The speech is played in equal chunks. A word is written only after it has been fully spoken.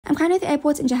I'm currently at the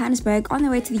airport in Johannesburg on the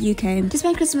way to the UK to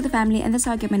spend Christmas with the family, and this is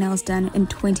how I get my nails done in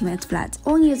 20 minutes flat.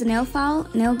 All I need is a nail file,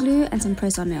 nail glue, and some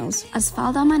press-on nails. I just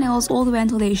file down my nails all the way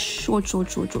until they're short.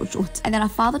 And then I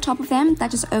file the top of them.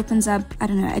 That just opens up, I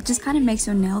don't know, it just kind of makes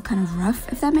your nail kind of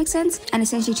rough, if that makes sense. And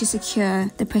essentially to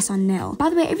secure the press-on nail. By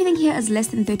the way, everything here is less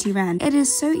than 30 Rand. It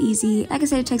is so easy. Like I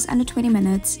said, it takes under 20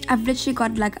 minutes. I've literally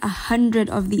got like 100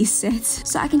 of these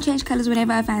sets, so I can change colors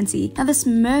whenever I fancy. Now this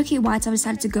murky white I've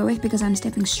decided to go with because I'm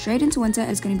stepping straight into winter.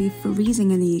 It's going to be freezing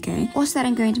in the UK. Also that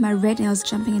I'm going to my red nails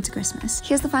jumping into Christmas.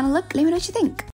 Here's the final look. Let me know what you think.